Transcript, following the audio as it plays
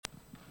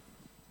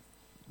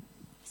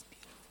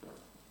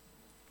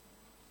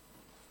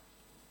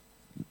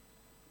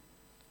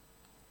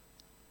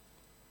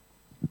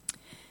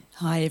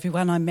Hi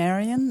everyone, I'm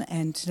Marion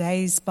and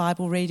today's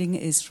Bible reading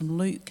is from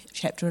Luke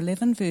chapter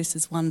 11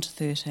 verses 1 to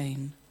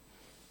 13.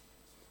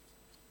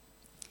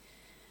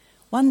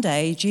 One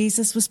day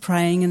Jesus was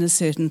praying in a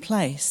certain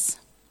place.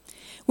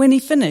 When he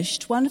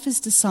finished, one of his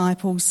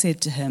disciples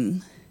said to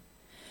him,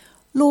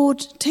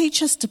 "Lord,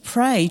 teach us to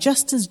pray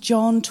just as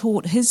John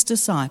taught his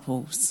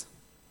disciples."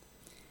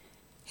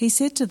 He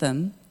said to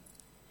them,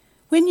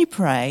 "When you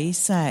pray,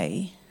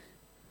 say,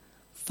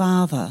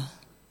 'Father,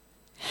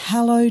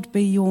 hallowed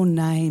be your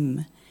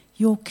name,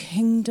 your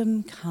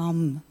kingdom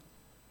come.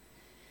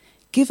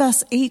 Give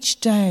us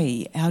each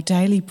day our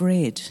daily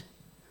bread.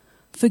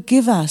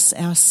 Forgive us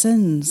our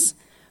sins,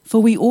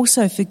 for we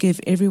also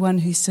forgive everyone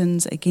who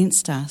sins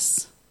against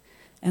us.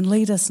 And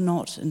lead us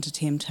not into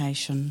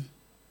temptation.'"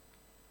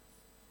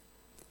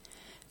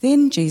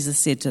 Then Jesus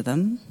said to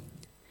them,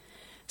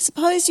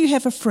 "Suppose you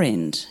have a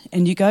friend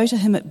and you go to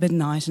him at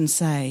midnight and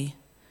say,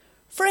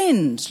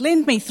 'Friend,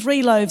 lend me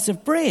 3 loaves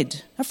of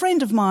bread. A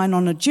friend of mine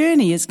on a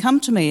journey has come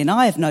to me and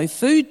I have no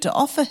food to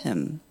offer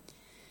him.'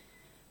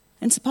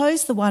 And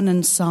suppose the one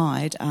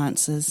inside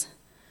answers,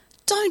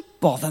 'Don't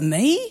bother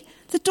me.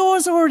 The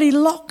door's already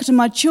locked and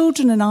my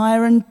children and I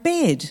are in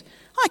bed.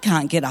 I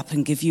can't get up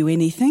and give you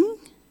anything.'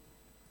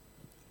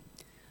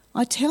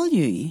 I tell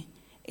you,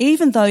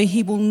 even though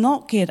he will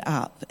not get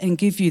up and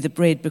give you the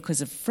bread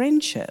because of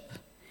friendship,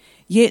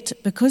 yet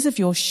because of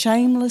your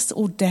shameless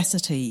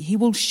audacity, he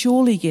will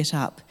surely get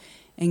up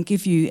and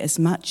give you as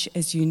much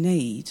as you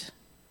need.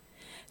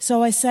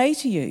 So I say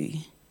to you,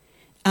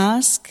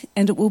 ask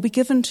and it will be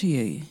given to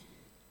you.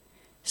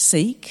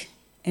 Seek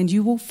and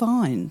you will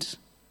find.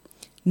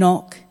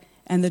 Knock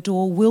and the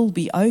door will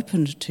be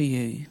opened to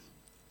you.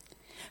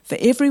 For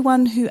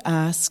everyone who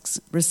asks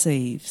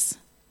receives.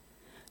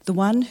 The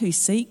one who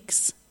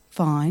seeks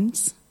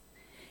finds.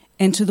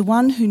 And to the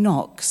one who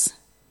knocks,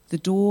 the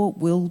door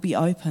will be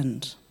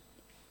opened.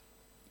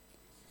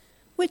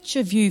 Which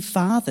of you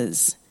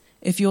fathers,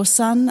 if your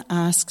son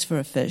asks for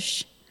a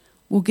fish,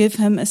 will give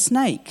him a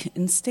snake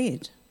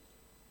instead?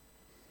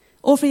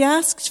 Or if he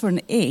asks for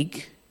an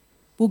egg,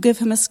 will give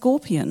him a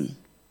scorpion?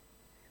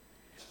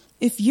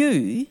 If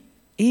you,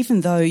 even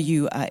though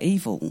you are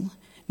evil,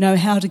 know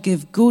how to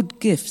give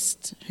good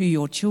gifts to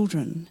your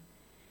children,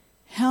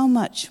 how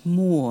much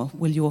more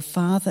will your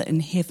Father in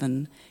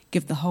heaven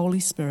give the Holy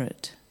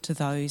Spirit to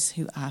those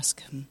who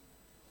ask him?"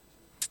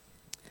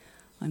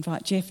 I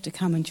invite Jeff to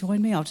come and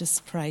join me. I'll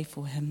just pray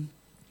for him.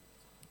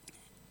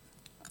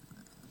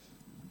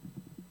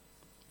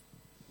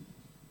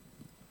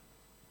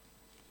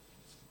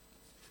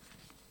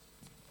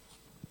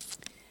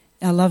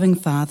 Our loving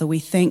Father, we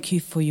thank you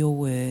for your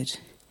word.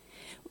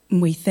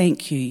 And we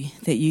thank you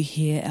that you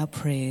hear our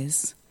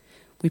prayers.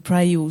 We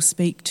pray you will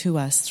speak to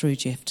us through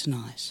Jeff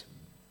tonight.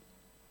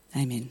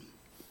 Amen.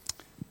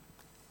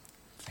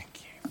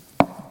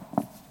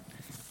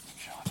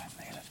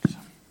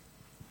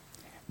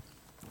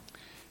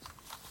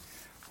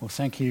 Well,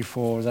 thank you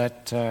for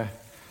that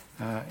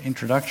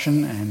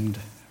introduction and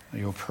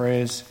your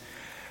prayers.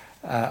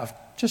 I've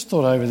just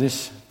thought over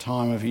this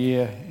time of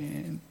year,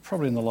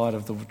 probably in the light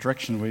of the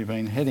direction we've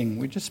been heading,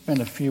 we just spent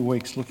a few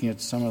weeks looking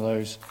at some of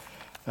those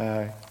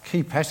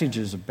key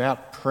passages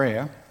about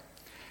prayer.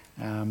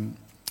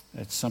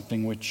 It's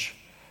something which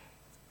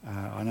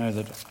I know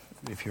that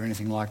if you're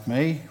anything like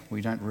me,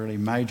 we don't really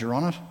major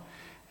on it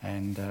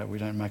and we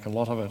don't make a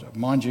lot of it.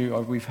 Mind you,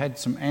 we've had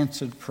some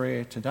answered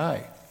prayer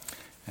today.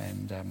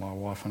 And my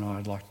wife and I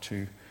would like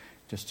to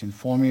just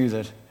inform you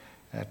that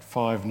at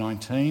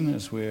 5:19,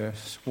 as we're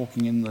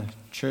walking in the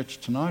church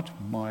tonight,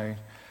 my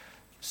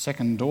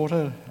second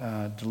daughter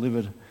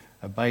delivered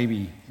a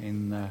baby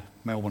in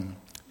Melbourne.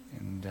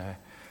 And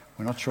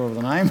we're not sure of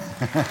the name.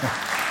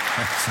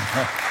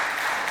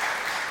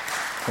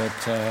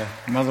 But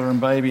mother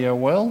and baby are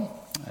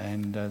well,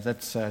 and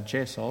that's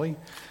Jess, Ollie.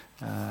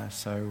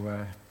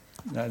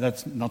 No,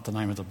 that's not the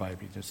name of the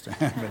baby.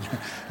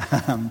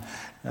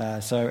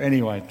 So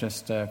anyway,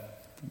 just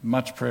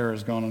much prayer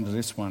has gone into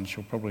this one.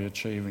 She'll probably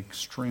achieve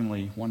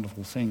extremely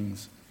wonderful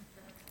things,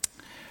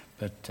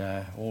 but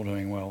all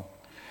doing well.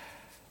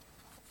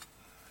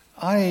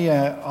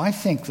 I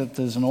think that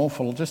there's an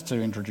awful, just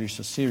to introduce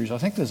a series, I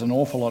think there's an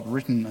awful lot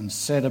written and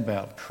said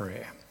about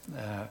prayer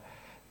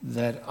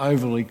that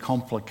overly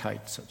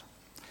complicates it.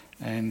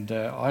 And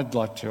I'd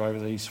like to, over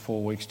these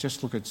 4 weeks,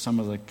 just look at some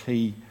of the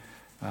key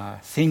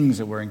things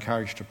that we're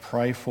encouraged to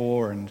pray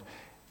for, and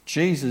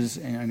Jesus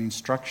and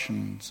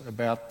instructions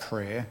about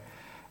prayer,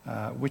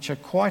 which are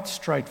quite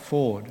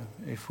straightforward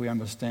if we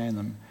understand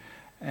them.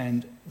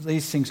 And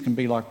these things can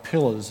be like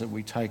pillars that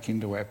we take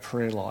into our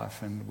prayer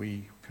life, and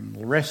we can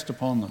rest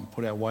upon them,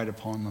 put our weight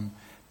upon them,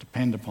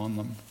 depend upon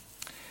them.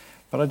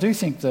 But I do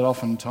think that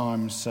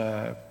oftentimes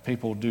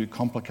people do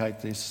complicate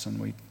this, and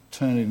we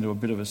turn it into a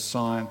bit of a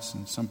science,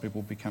 and some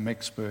people become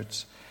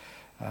experts.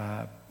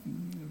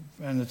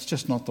 And it's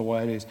just not the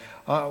way it is.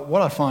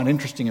 What I find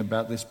interesting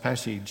about this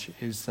passage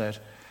is that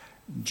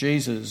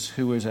Jesus,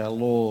 who is our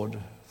Lord,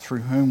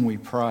 through whom we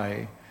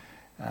pray,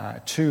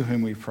 to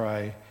whom we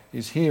pray,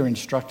 is here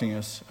instructing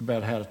us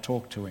about how to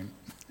talk to him.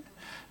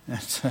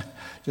 It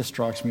just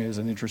strikes me as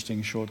an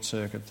interesting short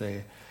circuit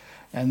there.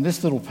 And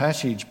this little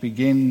passage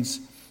begins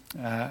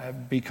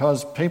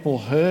because people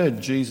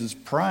heard Jesus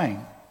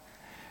praying,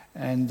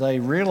 and they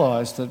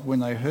realised that when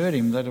they heard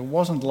him that it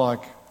wasn't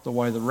like the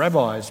way the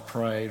rabbis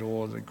prayed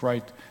or the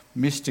great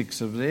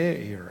mystics of their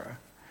era.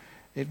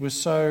 It was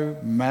so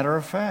matter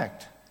of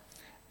fact.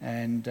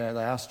 And they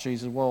asked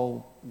Jesus,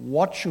 well,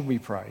 what should we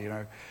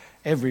pray?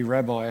 Every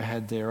rabbi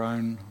had their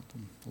own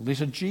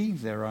liturgy,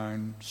 their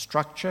own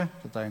structure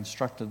that they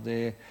instructed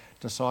their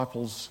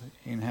disciples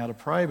in how to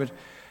pray. But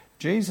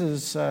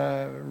Jesus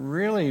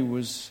really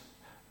was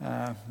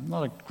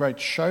not a great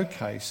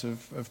showcase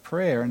of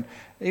prayer. And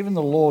even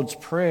the Lord's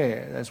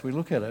Prayer, as we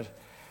look at it,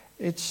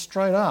 it's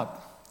straight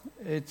up.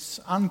 It's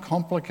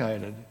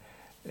uncomplicated.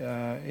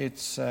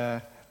 It's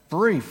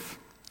brief.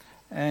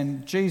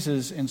 And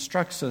Jesus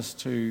instructs us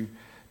to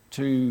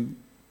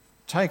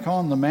take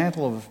on the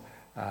mantle of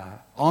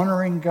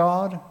honouring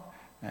God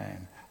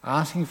and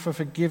asking for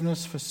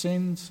forgiveness for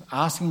sins,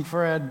 asking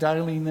for our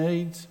daily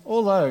needs.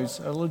 All those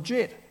are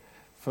legit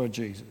for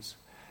Jesus.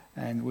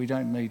 And we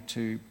don't need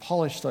to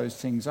polish those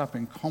things up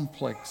in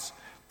complex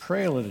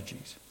prayer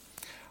liturgies.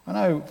 I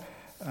know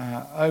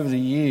over the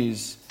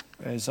years,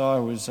 as I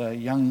was a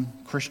young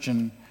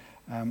Christian,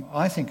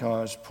 I think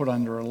I was put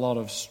under a lot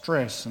of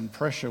stress and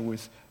pressure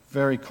with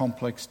very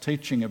complex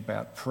teaching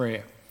about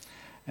prayer.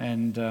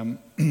 And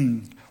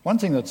one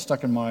thing that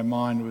stuck in my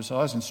mind was I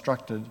was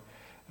instructed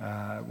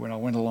when I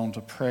went along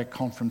to prayer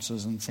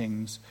conferences and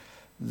things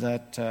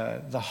that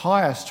the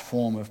highest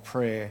form of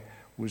prayer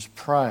was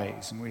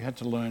praise, and we had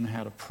to learn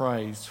how to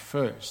praise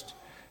first.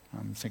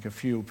 I think a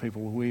few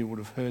people here would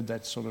have heard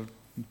that sort of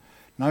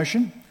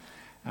notion.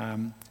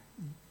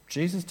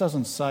 Jesus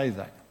doesn't say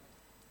that.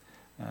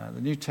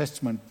 The New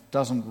Testament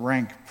doesn't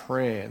rank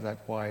prayer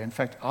that way. In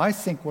fact, I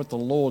think what the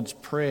Lord's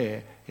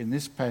Prayer in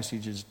this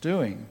passage is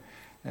doing,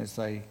 as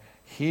they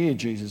hear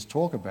Jesus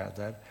talk about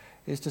that,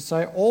 is to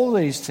say all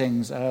these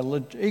things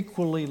are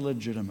equally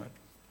legitimate.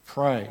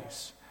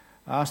 Praise,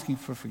 asking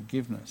for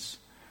forgiveness,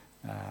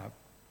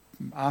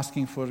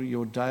 asking for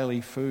your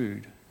daily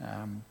food.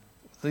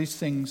 These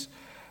things,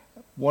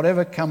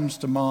 whatever comes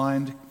to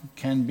mind,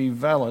 can be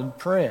valid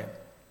prayer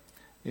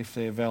if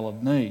they're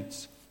valid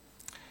needs.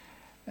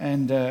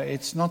 And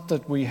it's not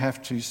that we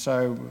have to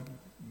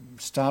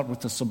start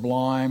with the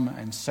sublime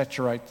and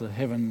saturate the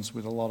heavens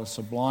with a lot of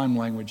sublime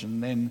language,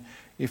 and then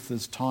if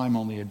there's time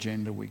on the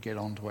agenda we get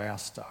on to our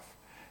stuff.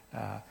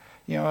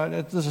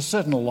 There's a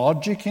certain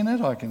logic in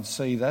it. I can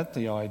see that,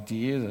 the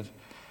idea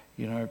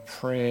that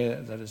prayer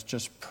that is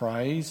just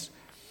praise.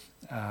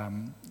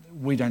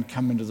 We don't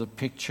come into the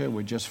picture,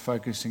 we're just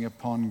focusing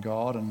upon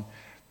God, and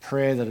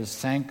prayer that is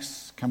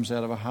thanks comes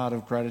out of a heart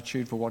of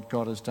gratitude for what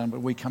God has done,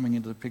 but we're coming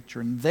into the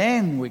picture, and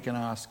then we can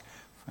ask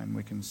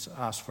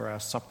for our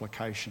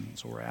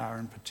supplications or our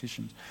own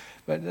petitions.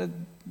 But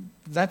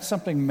that's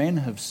something men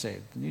have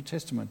said. The New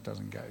Testament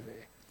doesn't go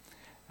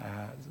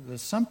there.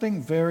 There's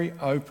something very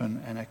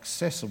open and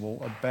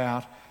accessible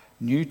about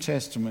New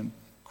Testament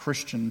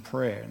Christian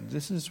prayer. And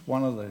this is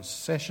one of those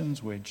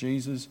sessions where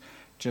Jesus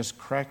just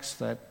cracks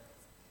that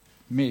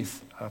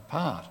myth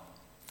apart.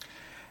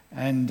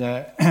 And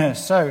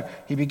so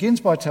he begins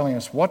by telling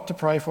us what to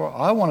pray for.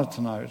 I wanted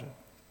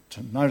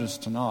to notice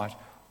tonight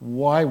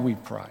why we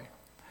pray,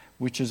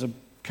 which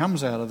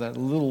comes out of that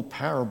little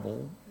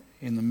parable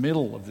in the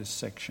middle of this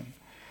section,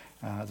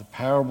 the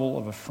parable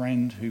of a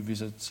friend who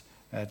visits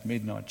at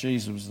midnight.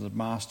 Jesus was the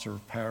master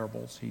of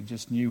parables. He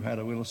just knew how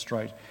to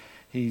illustrate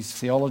his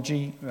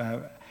theology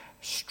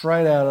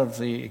straight out of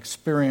the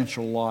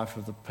experiential life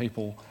of the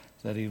people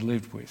that he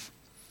lived with.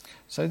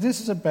 So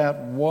this is about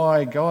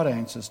why God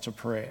answers to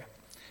prayer.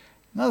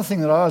 Another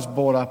thing that I was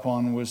brought up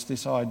on was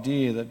this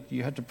idea that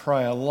you had to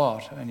pray a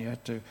lot and you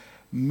had to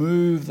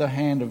move the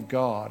hand of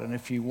God, and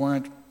if you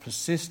weren't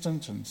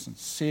persistent and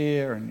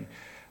sincere and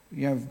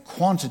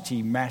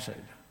quantity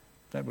mattered.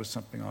 That was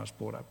something I was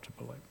brought up to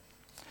believe.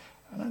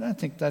 And I don't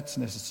think that's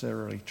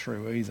necessarily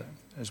true either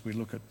as we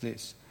look at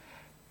this.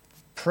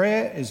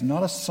 Prayer is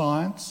not a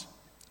science,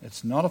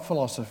 it's not a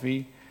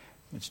philosophy,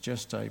 it's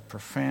just a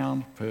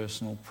profound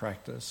personal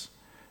practice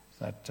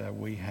that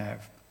we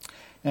have.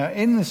 Now,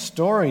 in the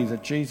story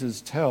that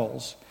Jesus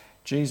tells,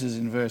 Jesus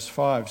in verse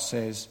 5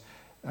 says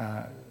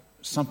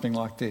something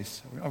like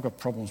this. I've got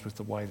problems with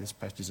the way this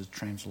passage is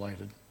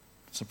translated.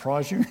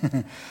 Surprise you?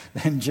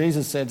 Then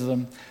Jesus said to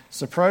them,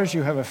 suppose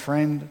you have a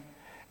friend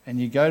and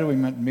you go to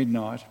him at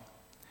midnight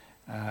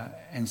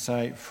and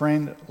say,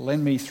 friend,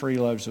 lend me 3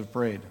 loaves of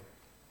bread.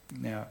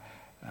 Now,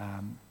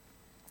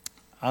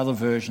 other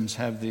versions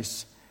have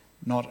this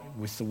not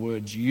with the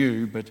words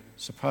you, but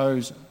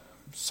suppose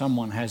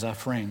someone has a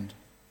friend,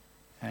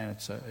 and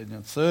it's in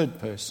a third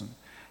person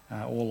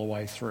all the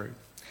way through.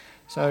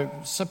 So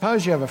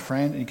suppose you have a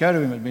friend, and you go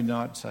to him at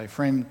midnight and say,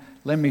 friend,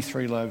 lend me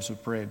 3 loaves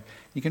of bread.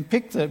 You can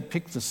pick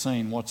the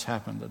scene, what's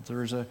happened. That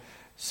there is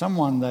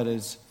someone that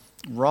is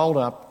rolled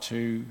up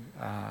to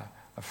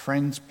a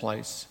friend's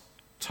place,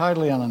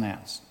 totally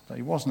unannounced.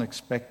 He wasn't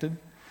expected.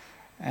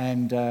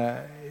 And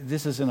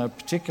this is in a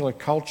particular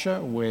culture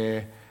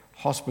where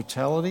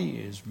hospitality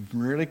is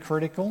really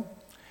critical.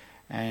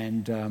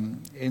 And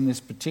in this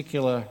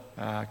particular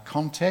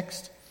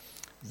context,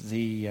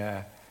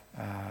 the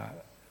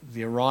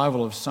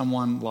arrival of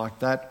someone like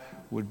that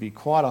would be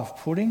quite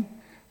off-putting,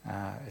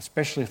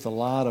 especially if the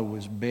larder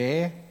was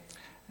bare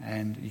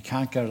and you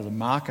can't go to the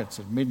markets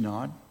at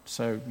midnight,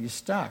 so you're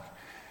stuck.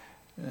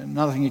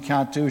 Another thing you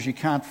can't do is you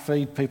can't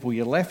feed people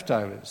your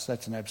leftovers.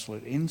 That's an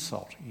absolute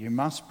insult. You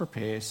must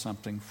prepare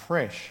something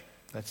fresh.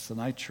 That's the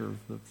nature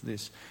of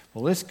this.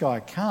 Well, this guy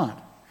can't.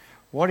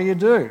 What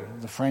do?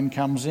 The friend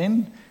comes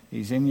in,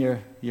 he's in your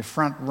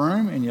front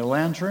room, in your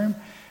lounge room,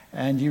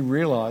 and you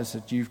realise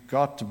that you've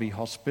got to be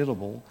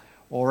hospitable,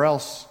 or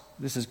else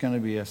this is going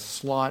to be a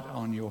slight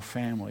on your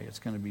family. It's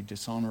going to be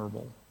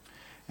dishonourable.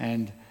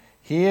 And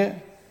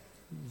here,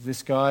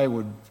 this guy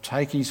would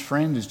take his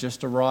friend who's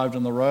just arrived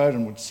on the road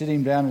and would sit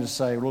him down and just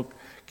say, look,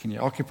 can you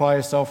occupy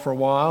yourself for a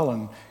while,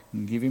 and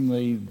give him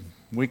the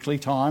weekly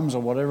times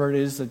or whatever it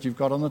is that you've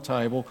got on the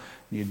table.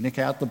 You'd nick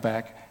out the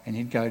back and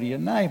he'd go to your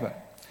neighbour.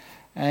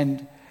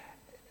 And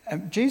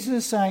Jesus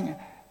is saying,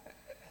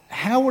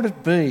 how would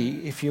it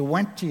be if you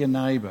went to your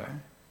neighbour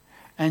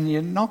and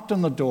you knocked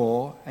on the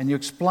door and you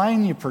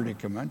explain your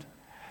predicament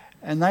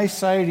and they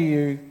say to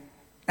you,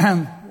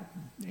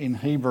 in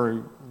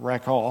Hebrew,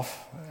 rack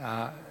off,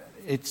 I'm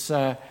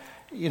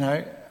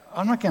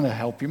not going to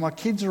help you. My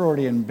kids are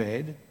already in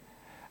bed.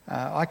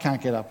 I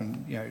can't get up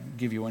and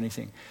give you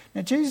anything.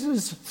 Now,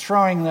 Jesus is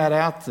throwing that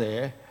out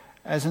there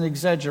as an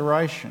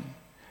exaggeration.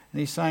 And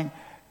he's saying,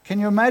 can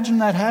you imagine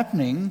that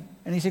happening?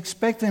 And he's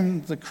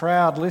expecting the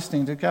crowd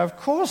listening to go, of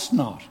course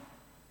not.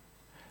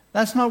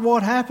 That's not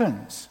what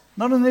happens.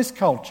 Not in this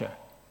culture.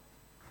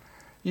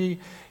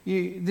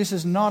 This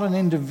is not an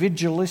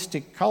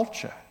individualistic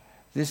culture.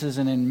 This is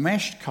an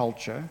enmeshed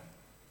culture.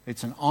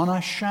 It's an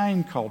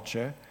honour-shame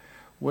culture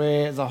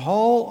where the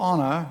whole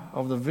honour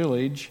of the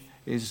village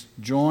is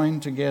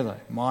joined together.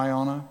 My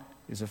honour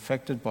is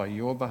affected by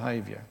your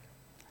behaviour.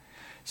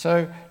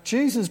 So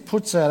Jesus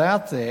puts that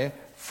out there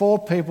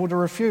for people to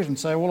refute and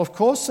say, well, of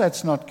course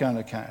that's not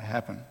going to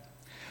happen.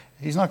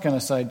 He's not going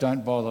to say,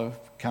 don't bother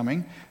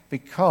coming,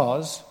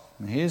 because,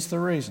 and here's the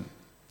reason.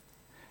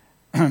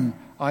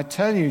 I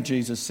tell you,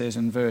 Jesus says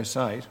in verse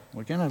 8,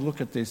 we're going to look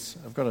at this.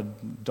 I've got a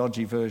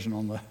dodgy version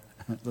on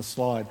the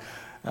slide,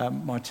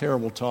 my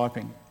terrible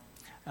typing.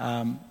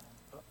 You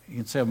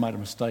can see I've made a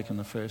mistake in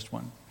the first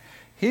one.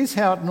 Here's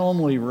how it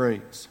normally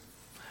reads.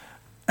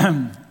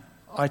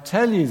 I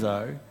tell you,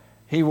 though,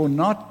 he will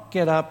not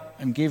get up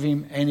and give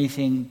him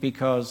anything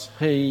because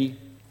he,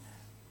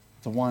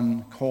 the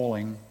one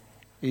calling,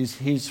 is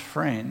his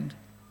friend.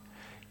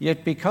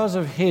 Yet because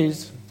of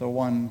his, the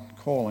one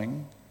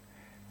calling,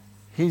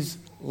 his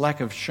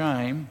lack of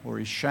shame or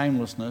his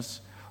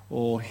shamelessness,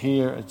 or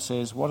here it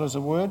says, what is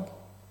the word?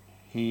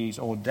 His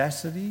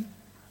audacity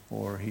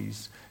or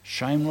his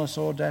shameless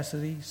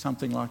audacity,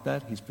 something like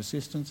that, his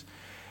persistence.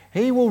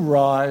 He will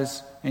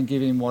rise and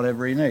give him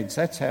whatever he needs.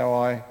 That's how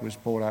I was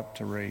brought up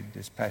to read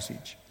this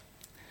passage.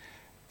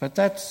 But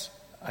that's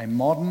a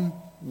modern,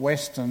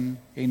 Western,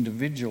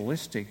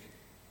 individualistic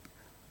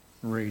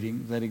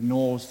reading that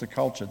ignores the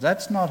culture.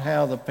 That's not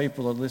how the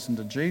people that listened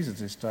to Jesus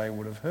this day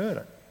would have heard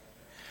it.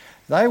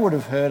 They would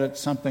have heard it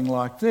something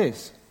like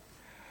this.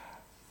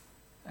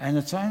 And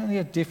it's only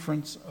a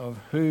difference of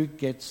who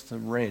gets the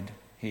red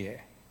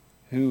here,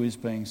 who is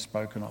being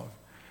spoken of.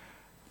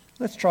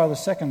 Let's try the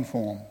second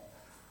form.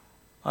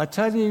 I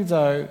tell you,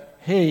 though,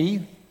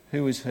 he,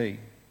 who is he?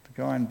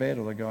 The guy in bed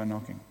or the guy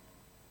knocking?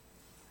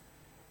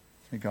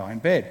 The guy in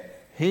bed.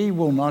 He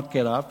will not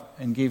get up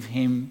and give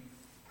him,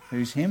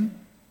 who's him?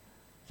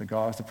 The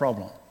guy with the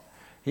problem.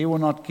 He will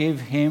not give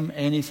him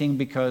anything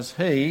because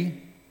he,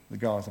 the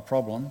guy with the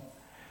problem,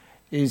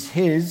 is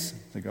his,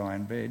 the guy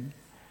in bed,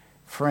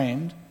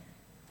 friend.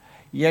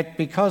 Yet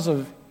because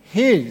of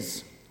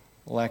his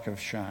lack of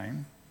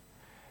shame,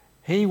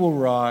 he will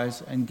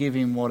rise and give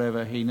him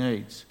whatever he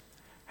needs.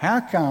 How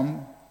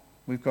come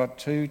we've got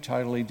two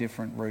totally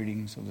different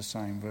readings of the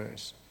same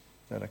verse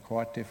that are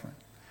quite different?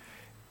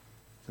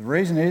 The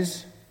reason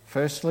is,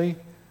 firstly,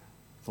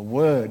 the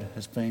word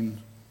has been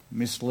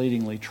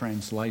misleadingly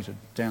translated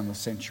down the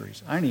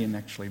centuries, only in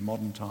actually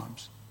modern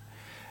times.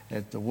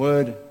 The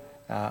word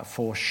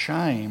for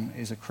shame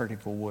is a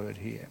critical word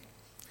here.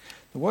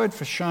 The word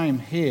for shame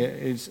here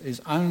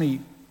is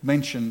only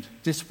mentioned,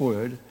 this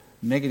word,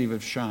 negative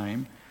of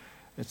shame.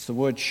 It's the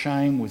word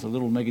shame with a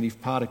little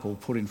negative particle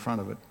put in front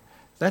of it.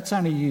 That's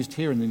only used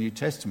here in the New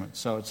Testament,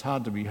 so it's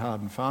hard to be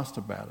hard and fast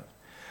about it.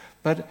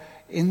 But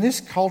in this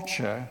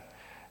culture,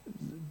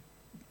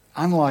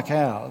 unlike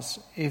ours,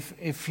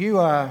 if you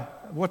are,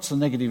 what's the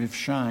negative of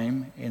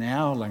shame in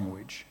our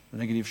language? The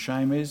negative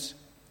shame is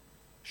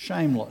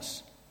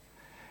shameless.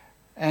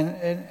 And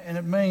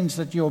it means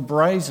that you're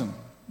brazen.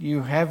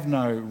 You have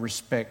no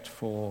respect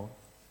for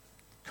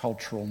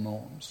cultural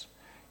norms.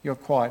 You're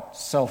quite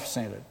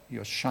self-centred.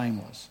 You're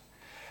shameless.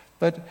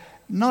 But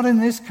not in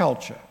this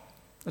culture.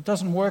 It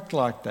doesn't work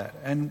like that.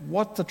 And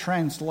what the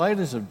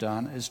translators have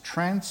done is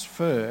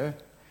transfer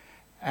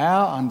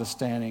our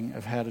understanding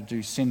of how to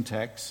do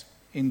syntax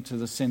into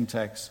the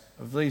syntax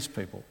of these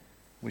people,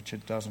 which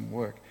it doesn't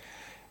work.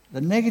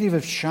 The negative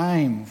of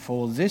shame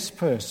for this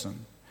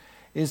person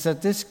is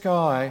that this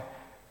guy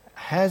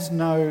has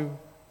no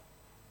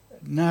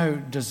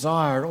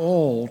desire at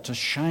all to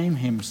shame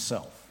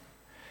himself.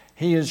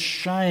 He is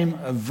shame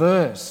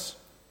averse.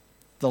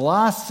 The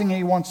last thing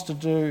he wants to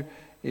do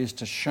is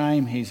to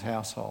shame his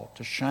household,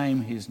 to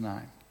shame his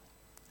name.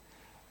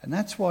 And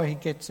that's why he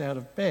gets out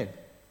of bed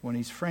when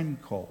his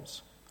friend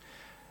calls.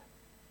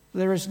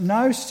 There is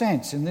no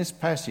sense in this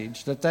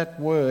passage that that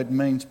word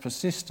means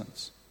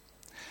persistence.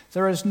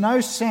 There is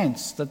no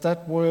sense that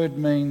that word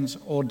means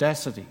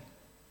audacity.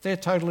 They're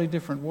totally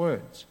different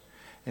words.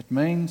 It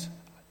means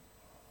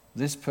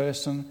this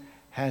person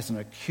has an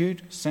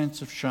acute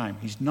sense of shame.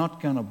 He's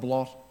not going to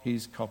blot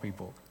his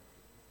copybook.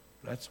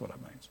 That's what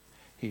it means.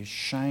 He is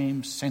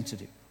shame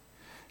sensitive,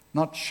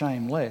 not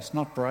shameless,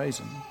 not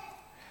brazen.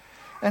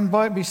 And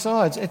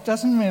besides, it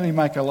doesn't really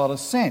make a lot of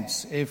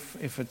sense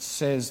if it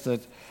says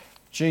that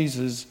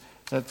Jesus,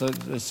 that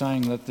they're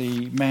saying that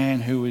the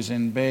man who is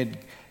in bed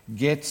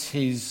gets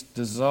his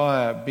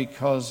desire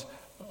because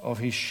of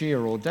his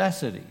sheer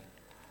audacity.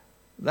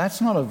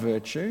 That's not a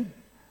virtue.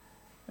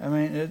 I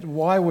mean,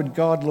 why would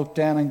God look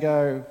down and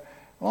go,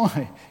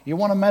 "Oh, you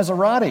want a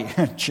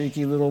Maserati?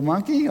 Cheeky little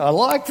monkey. I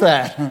like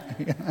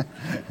that."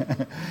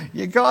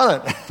 You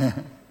got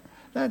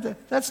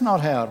it. That's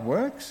not how it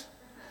works.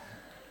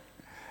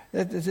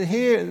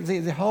 Here,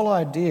 the whole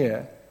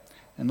idea,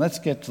 and let's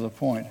get to the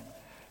point,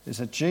 is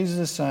that Jesus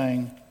is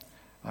saying,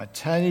 "I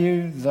tell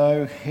you,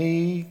 though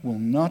he will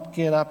not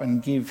get up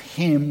and give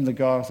him," the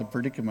guy with the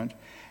predicament,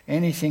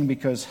 "anything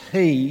because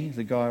he is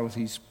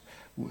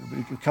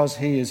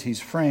his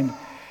friend,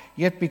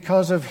 yet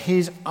because of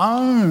his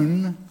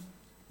own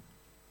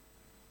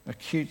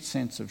acute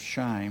sense of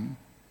shame,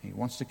 he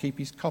wants to keep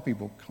his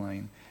copybook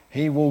clean,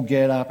 he will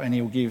get up and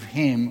he'll give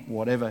him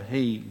whatever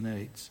he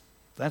needs."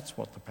 That's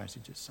what the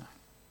passage is saying.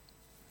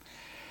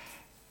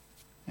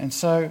 And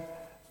so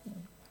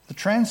the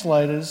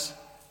translators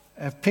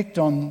have picked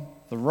on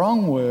the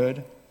wrong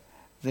word,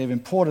 they've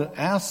imported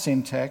our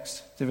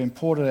syntax, they've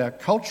imported our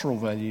cultural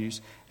values,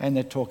 and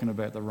they're talking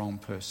about the wrong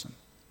person.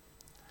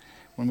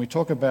 When we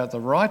talk about the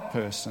right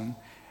person,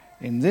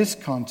 in this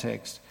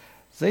context,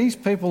 these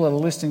people that are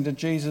listening to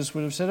Jesus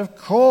would have said, of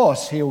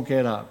course he'll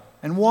get up.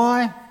 And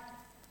why?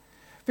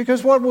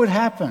 Because what would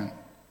happen?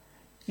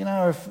 You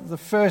know, if the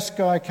first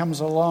guy comes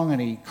along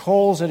and he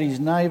calls at his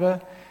neighbour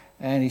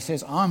and he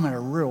says, "I'm at a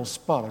real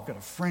spot. I've got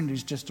a friend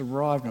who's just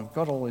arrived and I've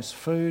got all this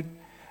food.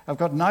 I've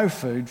got no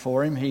food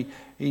for him.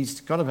 He's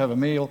got to have a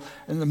meal."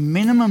 And the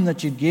minimum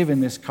that you'd give in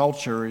this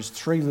culture is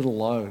 3 little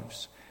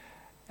loaves.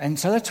 And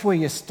so that's where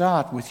you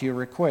start with your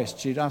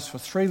request. You'd ask for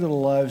 3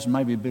 little loaves and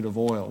maybe a bit of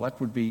oil. That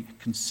would be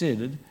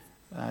considered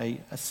a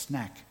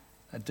snack,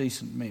 a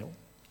decent meal.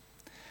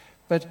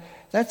 But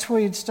that's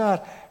where you'd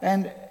start.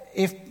 And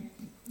if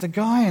the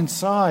guy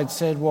inside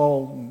said,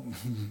 "Well,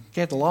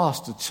 get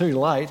lost, it's too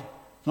late,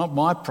 not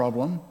my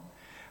problem,"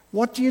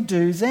 what do you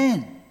do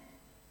then?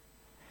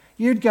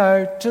 You'd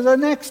go to the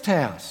next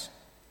house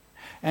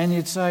and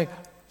you'd say,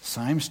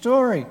 "Same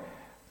story.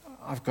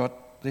 I've got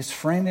this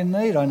friend in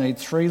need. I need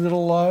 3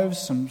 little loaves,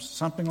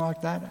 something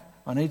like that.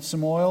 I need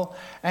some oil.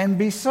 And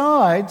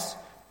besides,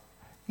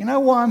 you know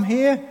why I'm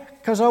here?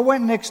 Because I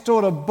went next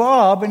door to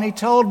Bob and he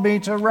told me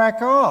to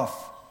rack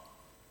off."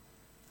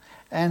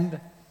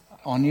 And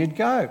on you'd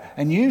go.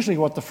 And usually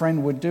what the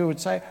friend would do would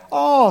say,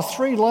 "Oh,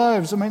 3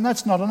 loaves. I mean,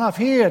 that's not enough.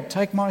 Here,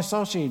 take my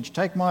sausage,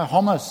 take my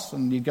hummus,"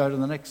 and you'd go to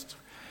the next.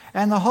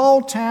 And the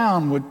whole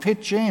town would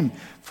pitch in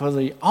for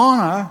the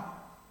honour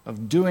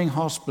of doing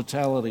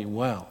hospitality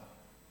well.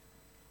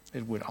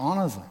 It would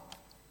honour them.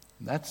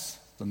 That's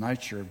the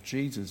nature of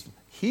Jesus'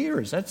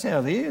 hearers. That's how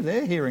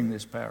they're hearing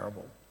this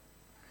parable.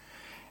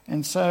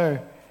 And so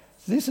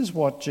this is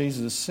what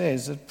Jesus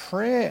says, that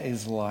prayer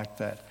is like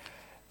that.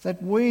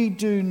 That we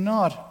do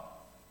not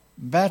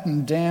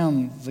batten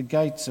down the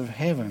gates of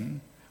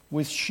heaven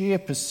with sheer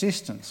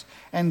persistence.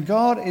 And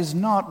God is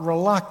not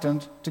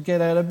reluctant to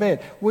get out of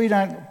bed. We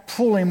don't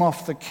pull him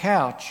off the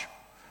couch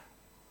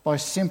by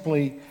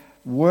simply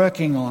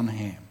working on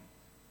him.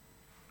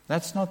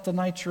 That's not the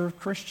nature of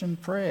Christian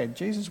prayer.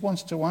 Jesus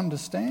wants to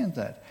understand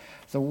that.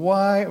 The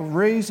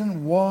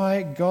reason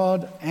why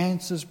God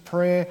answers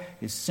prayer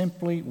is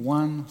simply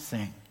one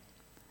thing.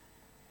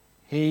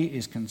 He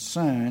is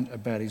concerned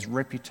about his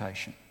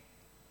reputation,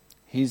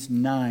 his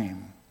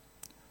name,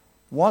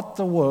 what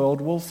the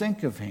world will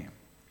think of him.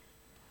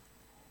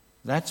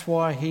 That's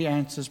why he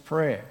answers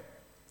prayer.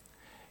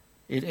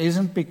 It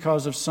isn't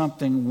because of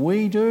something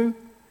we do,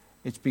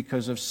 it's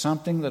because of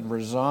something that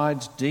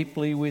resides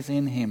deeply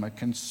within him, a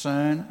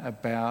concern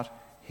about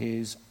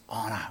his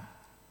honour.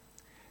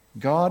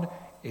 God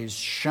is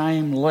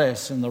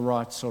shameless in the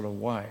right sort of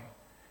way.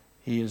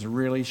 He is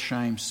really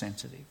shame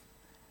sensitive.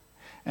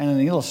 And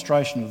an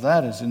illustration of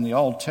that is in the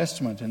Old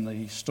Testament, in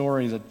the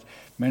story that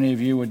many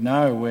of you would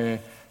know, where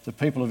the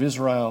people of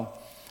Israel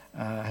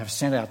have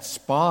sent out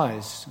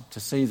spies to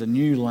see the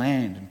new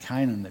land in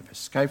Canaan. They've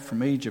escaped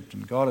from Egypt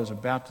and God is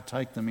about to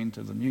take them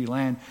into the new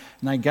land.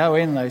 And they go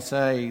in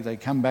and they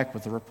come back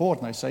with a report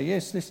and they say,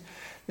 yes,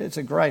 it's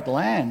a great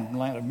land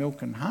of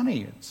milk and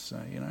honey. It's,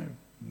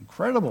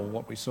 incredible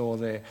what we saw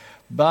there.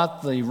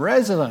 But the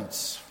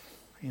residents,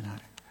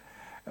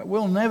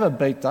 we'll never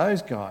beat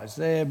those guys.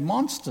 They're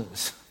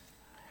monsters.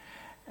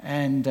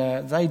 And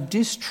they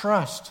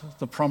distrust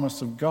the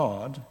promise of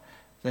God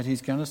that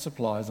he's going to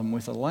supply them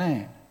with a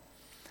land.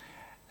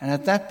 And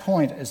at that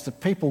point, as the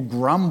people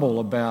grumble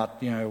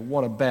about,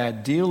 what a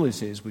bad deal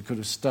this is, we could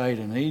have stayed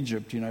in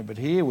Egypt, but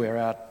here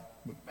we're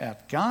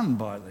outgunned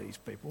by these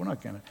people. We're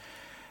not going to.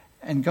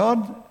 And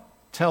God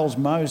tells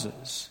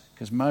Moses,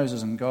 because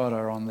Moses and God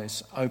are on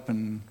this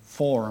open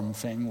forum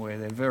thing where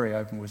they're very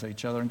open with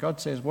each other, and God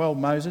says, well,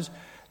 Moses,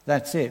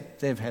 that's it.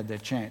 They've had their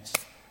chance.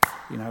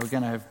 We're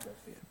going to have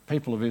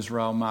people of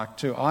Israel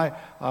marked II.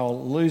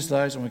 I'll lose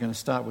those and we're going to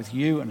start with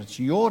you, and it's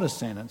your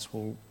descendants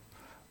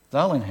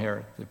they'll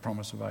inherit the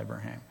promise of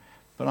Abraham.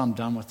 But I'm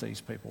done with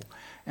these people.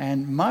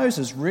 And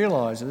Moses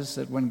realises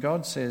that when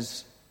God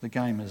says the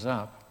game is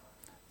up,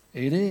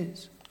 it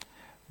is.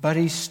 But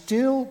he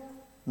still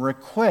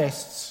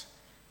requests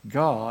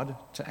God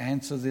to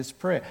answer this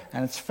prayer.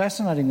 And it's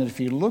fascinating that if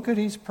you look at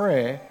his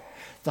prayer,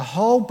 the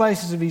whole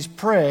basis of his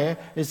prayer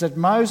is that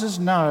Moses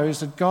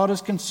knows that God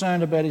is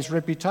concerned about his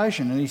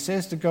reputation. And he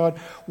says to God,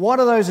 what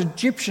are those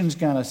Egyptians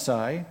going to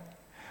say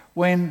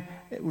when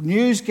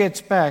news gets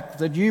back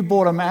that you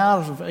brought them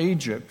out of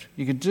Egypt?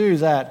 You could do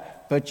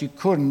that, but you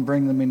couldn't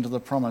bring them into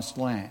the promised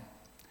land.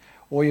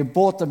 Or you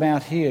brought them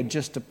out here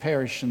just to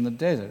perish in the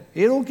desert.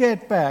 It'll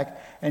get back,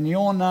 and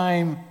your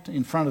name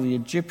in front of the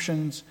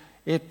Egyptians,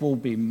 it will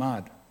be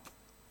mud.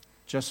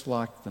 Just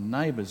like the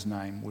neighbour's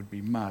name would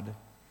be mud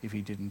if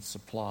he didn't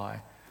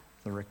supply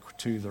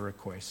to the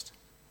request.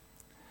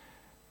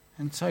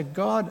 And so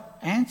God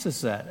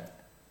answers that,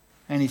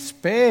 and he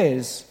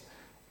spares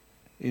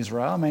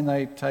Israel. I mean,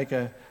 they take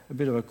a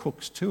bit of a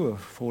cook's tour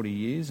for 40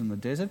 years in the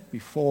desert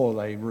before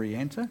they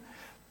re-enter.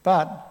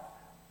 But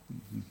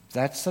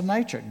that's the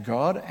nature.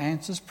 God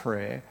answers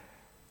prayer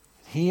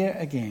here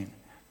again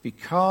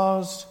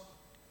because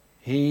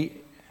he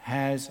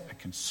has a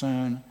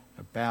concern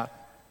about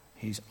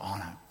his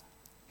honour,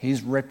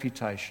 his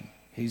reputation,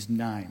 his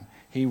name.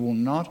 He will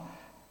not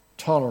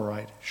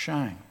tolerate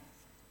shame.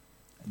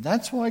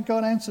 That's why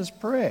God answers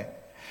prayer.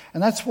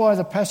 And that's why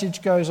the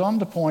passage goes on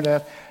to point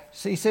out,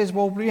 he says,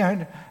 well,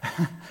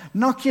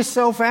 knock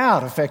yourself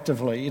out,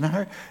 effectively.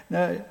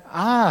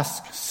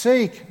 Ask,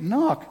 seek,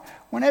 knock.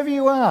 Whenever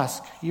you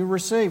ask, you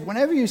receive.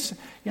 Whenever this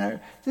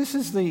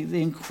is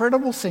the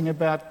incredible thing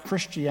about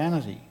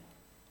Christianity,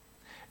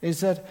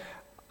 is that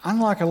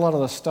unlike a lot of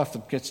the stuff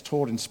that gets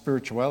taught in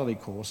spirituality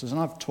courses, and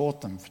I've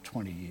taught them for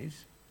 20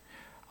 years,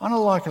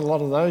 unlike a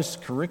lot of those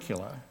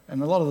curricula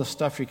and a lot of the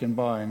stuff you can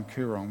buy in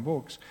Koorong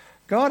books,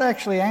 God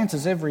actually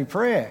answers every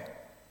prayer.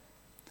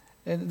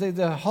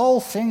 The whole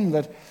thing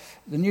that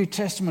the New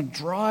Testament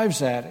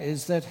drives at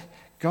is that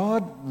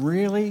God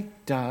really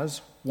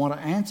does want to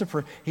answer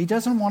prayer. He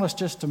doesn't want us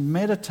just to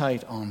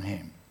meditate on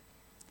him.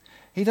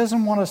 He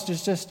doesn't want us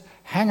to just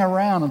hang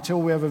around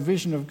until we have a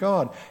vision of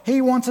God.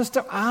 He wants us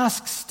to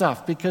ask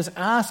stuff because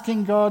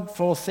asking God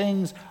for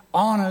things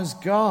honours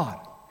God.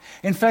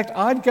 In fact,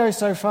 I'd go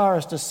so far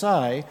as to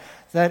say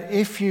that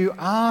if you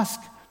ask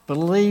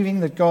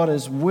believing that God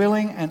is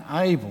willing and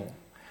able,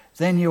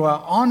 then you are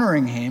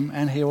honouring him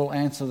and he will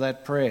answer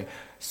that prayer.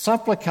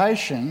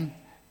 Supplication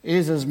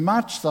is as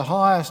much the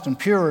highest and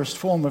purest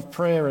form of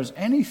prayer as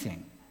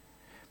anything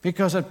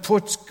because it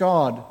puts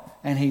God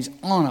and his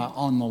honour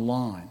on the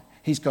line.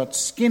 He's got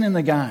skin in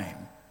the game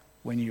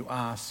when you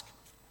ask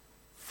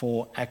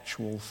for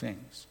actual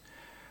things.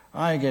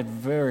 I get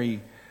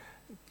very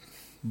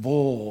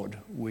bored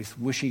with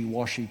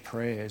wishy-washy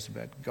prayers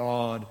about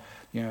God,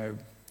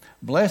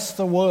 bless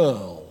the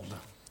world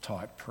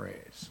type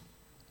prayers.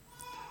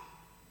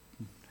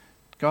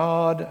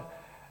 God,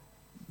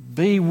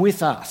 be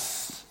with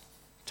us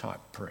type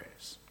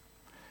prayers.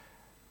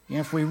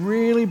 If we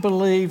really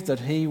believed that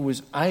he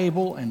was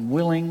able and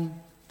willing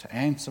to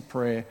answer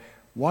prayer,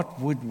 what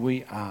would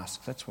we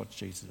ask? That's what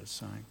Jesus is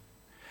saying.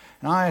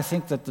 And I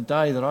think that the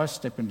day that I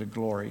step into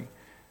glory,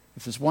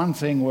 if there's one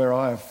thing where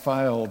I have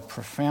failed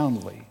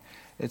profoundly,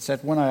 it's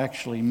that when I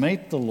actually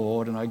meet the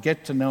Lord and I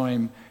get to know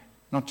him,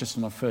 not just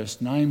on a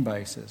first name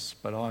basis,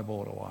 but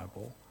eyeball to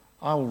eyeball,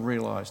 I will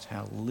realise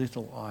how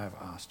little I have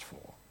asked for.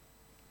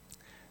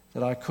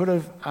 That I could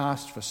have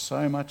asked for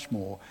so much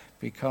more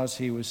because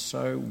he was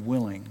so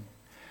willing,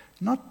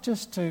 not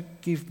just to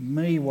give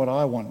me what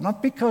I want,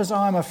 not because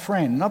I'm a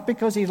friend, not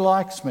because he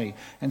likes me,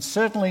 and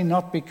certainly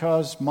not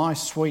because my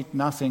sweet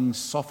nothings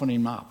soften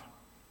him up,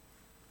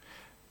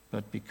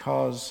 but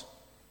because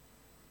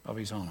of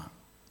his honour.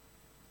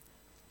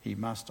 He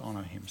must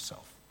honour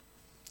himself.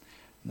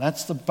 And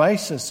that's the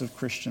basis of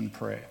Christian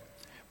prayer.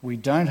 We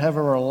don't have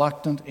a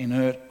reluctant,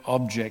 inert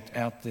object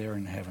out there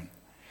in heaven.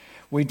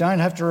 We don't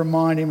have to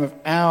remind him of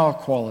our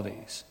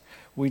qualities.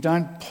 We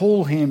don't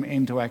pull him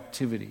into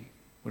activity.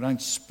 We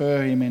don't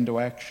spur him into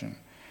action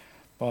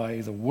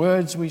by the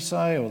words we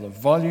say or the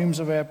volumes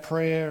of our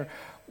prayer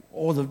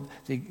or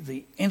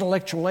the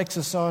intellectual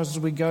exercises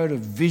we go to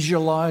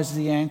visualise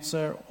the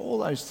answer. All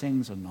those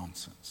things are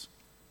nonsense.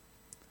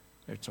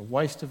 It's a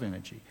waste of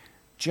energy.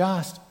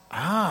 Just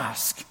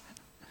ask.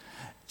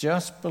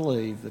 Just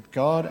believe that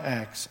God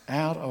acts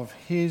out of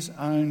his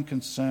own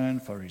concern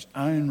for his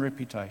own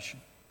reputation.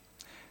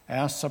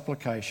 Our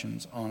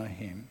supplications honour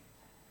him.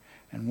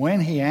 And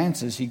when he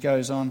answers, he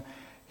goes on,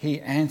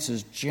 he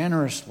answers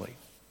generously.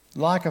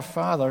 Like a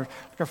father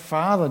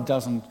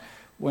doesn't,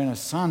 when a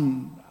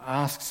son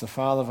asks the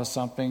father for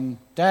something,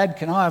 "Dad,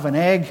 can I have an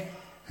egg?"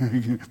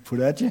 Put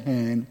out your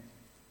hand.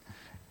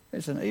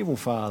 It's an evil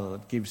father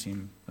that gives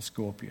him a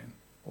scorpion.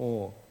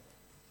 Or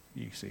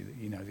you see,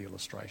 the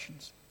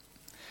illustrations.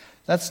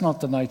 That's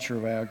not the nature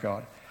of our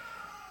God.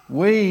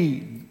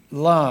 We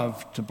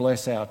love to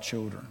bless our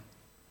children.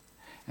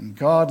 And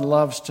God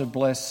loves to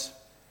bless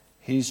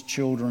his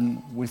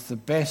children with the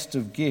best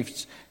of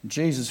gifts.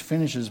 Jesus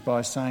finishes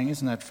by saying,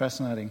 isn't that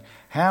fascinating?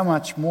 How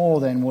much more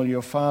then will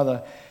your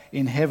Father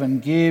in heaven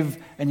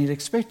give? And you'd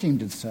expect him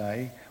to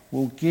say,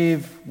 will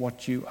give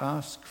what you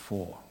ask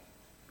for,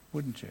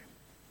 wouldn't you?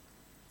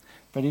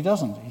 But he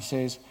doesn't. He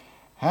says,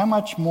 how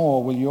much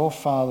more will your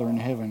Father in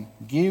heaven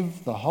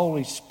give the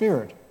Holy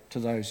Spirit to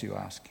those who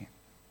ask him?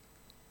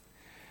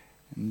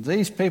 And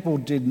these people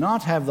did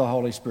not have the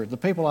Holy Spirit. The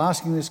people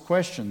asking this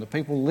question, the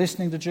people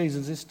listening to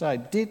Jesus this day,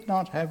 did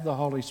not have the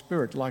Holy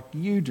Spirit like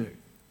you do.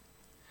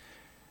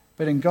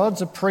 But in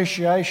God's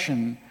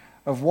appreciation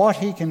of what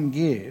he can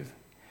give,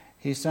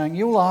 he's saying,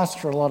 you'll ask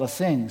for a lot of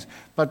things,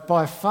 but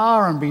by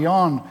far and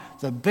beyond,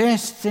 the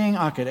best thing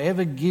I could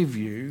ever give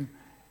you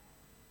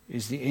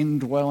is the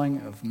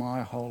indwelling of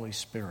my Holy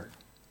Spirit.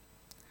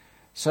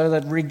 So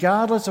that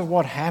regardless of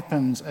what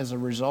happens as a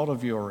result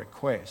of your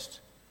request,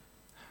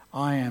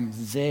 I am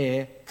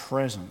there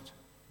present.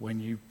 When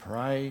you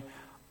pray,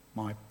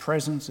 my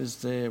presence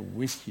is there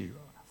with you.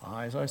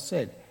 As I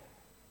said,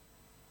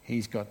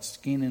 he's got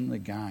skin in the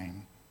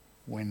game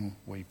when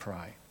we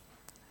pray.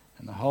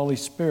 And the Holy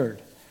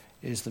Spirit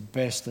is the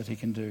best that he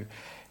can do.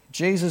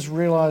 Jesus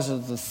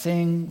realises the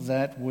thing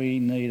that we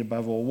need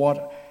above all,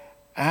 what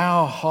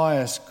our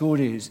highest good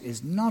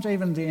is not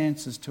even the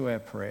answers to our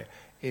prayer.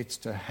 It's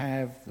to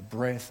have the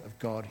breath of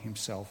God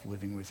himself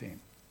living within.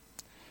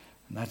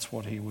 And that's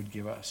what he would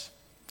give us.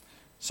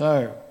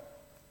 So,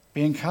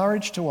 be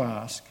encouraged to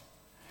ask,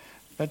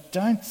 but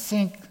don't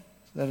think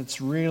that it's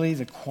really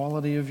the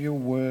quality of your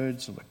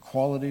words or the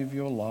quality of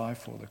your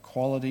life or the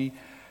quality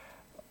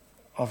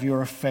of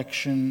your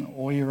affection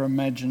or your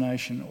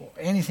imagination or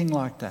anything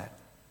like that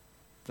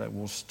that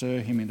will stir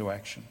him into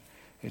action.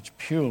 It's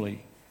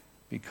purely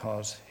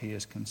because he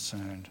is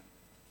concerned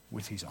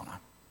with his honour.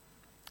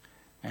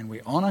 And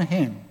we honour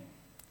him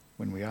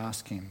when we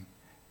ask him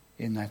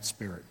in that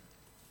spirit.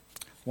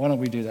 Why don't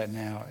we do that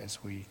now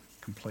as we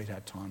complete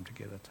our time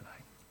together today?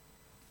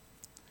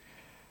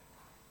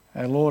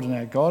 Our Lord and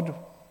our God,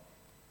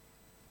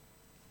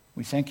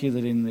 we thank you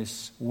that in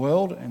this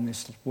world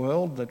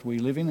that we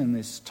live in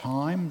this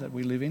time that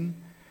we live in,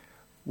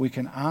 we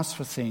can ask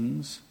for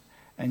things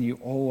and you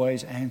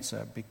always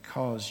answer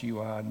because you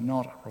are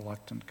not a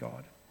reluctant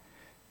God.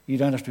 You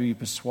don't have to be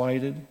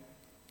persuaded,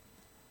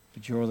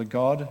 but you're the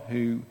God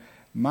who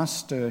must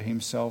stir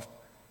himself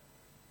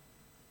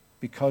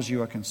because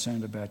you are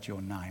concerned about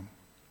your name.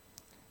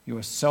 You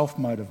are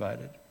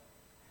self-motivated.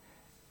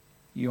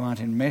 You aren't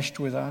enmeshed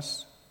with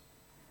us.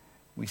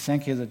 We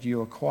thank you that you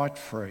are quite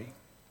free.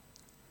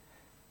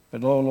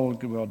 But Lord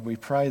God, we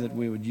pray that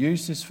we would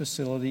use this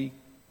facility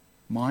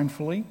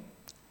mindfully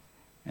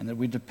and that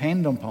we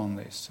depend upon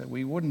this, that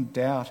we wouldn't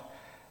doubt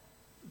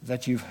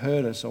that you've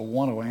heard us or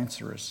want to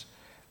answer us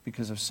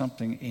because of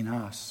something in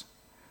us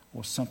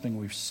or something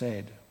we've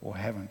said or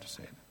haven't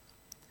said.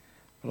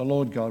 But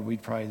Lord God, we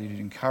pray that you'd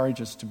encourage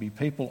us to be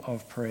people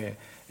of prayer,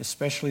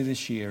 especially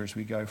this year as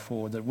we go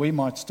forward, that we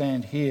might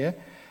stand here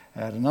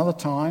at another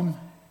time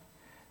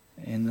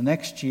in the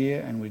next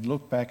year and we'd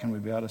look back and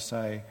we'd be able to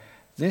say,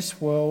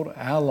 this world,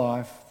 our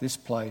life, this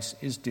place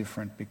is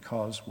different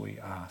because we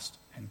asked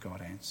and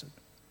God answered.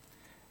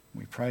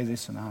 We pray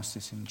this and ask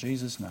this in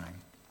Jesus'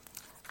 name.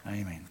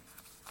 Amen.